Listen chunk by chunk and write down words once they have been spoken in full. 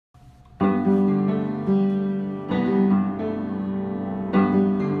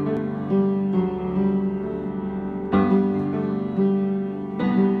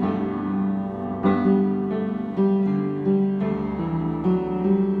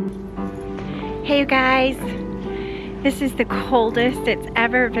Hey you guys, this is the coldest it's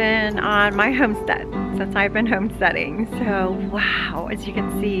ever been on my homestead since I've been homesteading. So wow, as you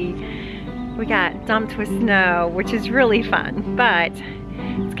can see, we got dumped with snow, which is really fun, but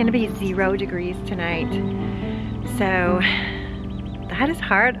it's gonna be 0 degrees tonight. So that is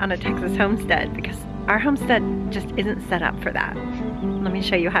hard on a Texas homestead because our homestead just isn't set up for that. Let me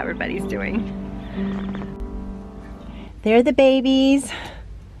show you how everybody's doing. They're the babies.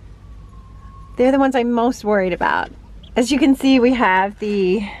 They're the ones I'm most worried about. As you can see, we have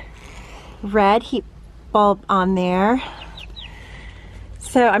the red heat bulb on there.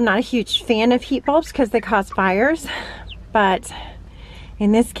 So I'm not a huge fan of heat bulbs because they cause fires, but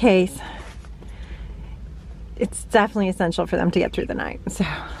in this case, it's definitely essential for them to get through the night. So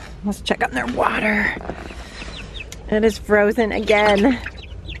let's check on their water. It is frozen again.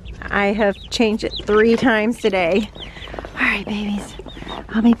 I have changed it 3 times today. All right, babies,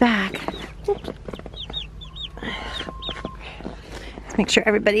 I'll be back. Let's make sure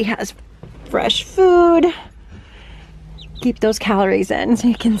everybody has fresh food. Keep those calories in so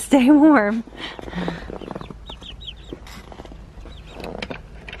you can stay warm.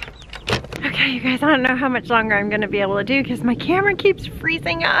 Okay, you guys, I don't know how much longer I'm gonna be able to do because my camera keeps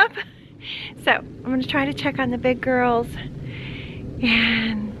freezing up. So I'm gonna try to check on the big girls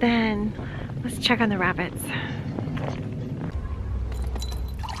and then let's check on the rabbits.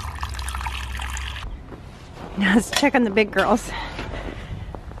 Now let's check on the big girls.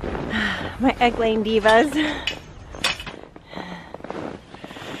 My egg-laying divas.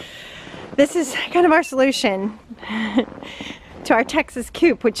 This is kind of our solution to our Texas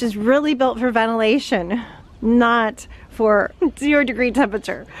coop, which is really built for ventilation, not for 0 degree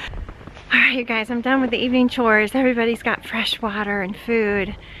temperature. All right, you guys, I'm done with the evening chores. Everybody's got fresh water and food,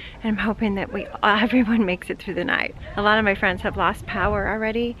 and I'm hoping that everyone makes it through the night. A lot of my friends have lost power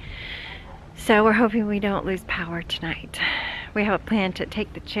already, so we're hoping we don't lose power tonight. We have a plan to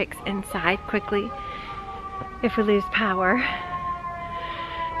take the chicks inside quickly if we lose power.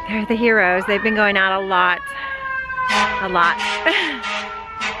 They're the heroes. They've been going out a lot.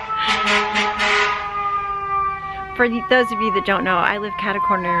 For those of you that don't know, I live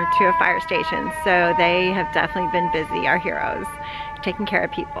catty-corner to a fire station, so they have definitely been busy, our heroes, taking care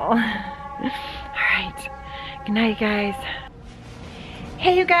of people. All right, good night, you guys.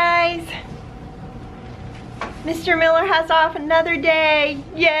 Hey, you guys. Mr. Miller has off another day,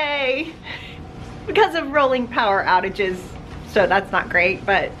 yay! Because of rolling power outages, so that's not great,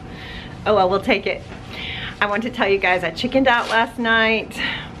 but oh well, we'll take it. I want to tell you guys I chickened out last night.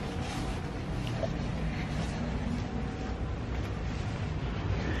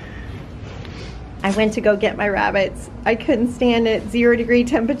 I went to go get my rabbits. I couldn't stand it, 0 degree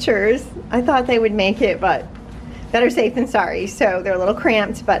temperatures. I thought they would make it, but better safe than sorry. So they're a little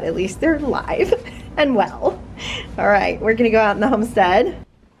cramped, but at least they're alive and well. All right, we're gonna go out in the homestead.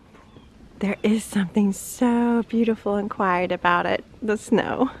 There is something so beautiful and quiet about it, the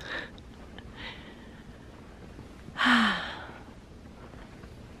snow.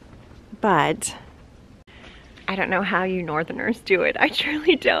 But I don't know how you northerners do it. I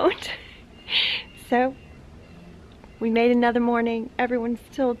truly don't. So we made another morning. Everyone's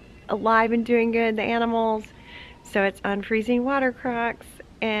still alive and doing good, the animals. So it's unfreezing water crocks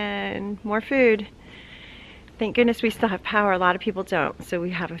and more food. Thank goodness we still have power. A lot of people don't. So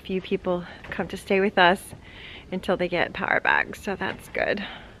we have a few people come to stay with us until they get power back. So that's good.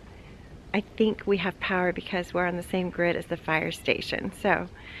 I think we have power because we're on the same grid as the fire station. So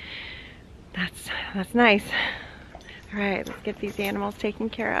that's nice. All right, let's get these animals taken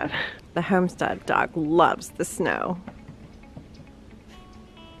care of. The homestead dog loves the snow.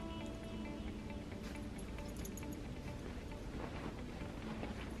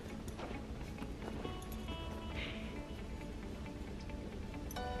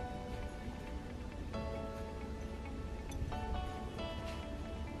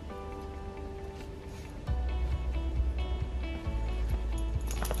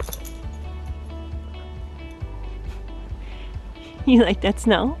 You like that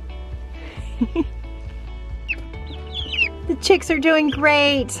snow? The chicks are doing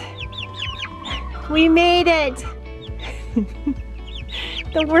great. We made it.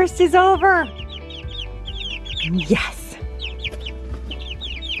 The worst is over. Yes.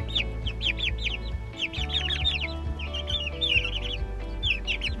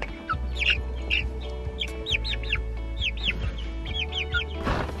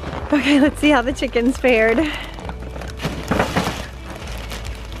 Okay, let's see how the chickens fared.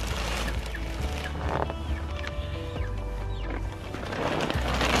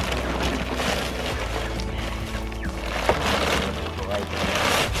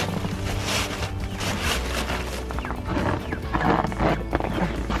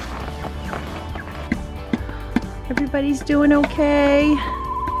 everybody's doing okay.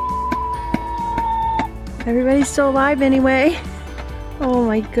 Everybody's still alive anyway. Oh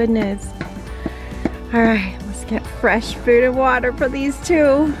my goodness. All right, let's get fresh food and water for these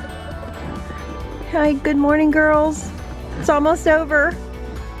two. Hi, good morning, girls. It's almost over,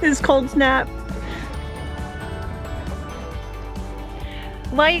 this cold snap.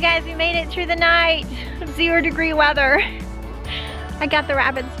 Well, you guys, we made it through the night. 0-degree weather. I got the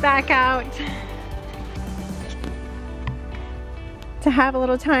rabbits back out to have a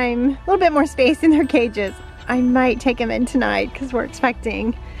little time, a little bit more space in their cages. I might take them in tonight because we're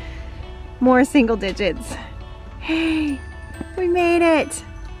expecting more single digits. Hey, we made it.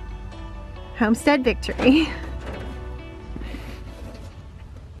 Homestead victory.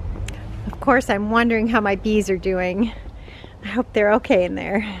 Of course, I'm wondering how my bees are doing. I hope they're okay in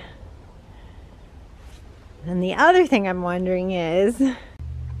there. And the other thing I'm wondering is,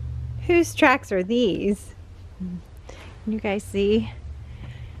 whose tracks are these? Can you guys see?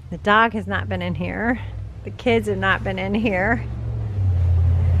 The dog has not been in here. The kids have not been in here.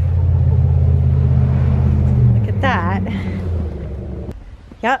 Look at that.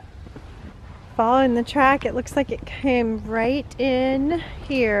 Yep. Following the track, it looks like it came right in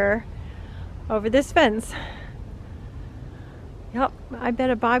here over this fence. Yep, I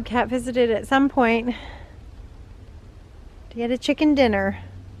bet a bobcat visited at some point to get a chicken dinner.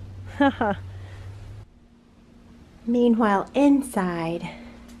 Meanwhile, inside,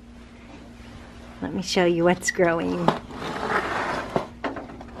 let me show you what's growing.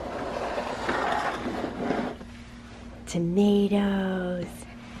 Tomatoes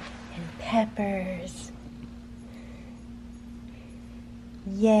and peppers.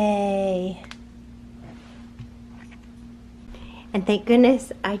 Yay! And thank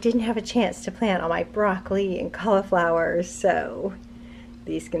goodness I didn't have a chance to plant all my broccoli and cauliflower, so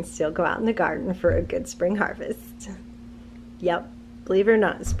these can still go out in the garden for a good spring harvest. Yep, believe it or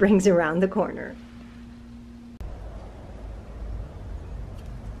not, spring's around the corner.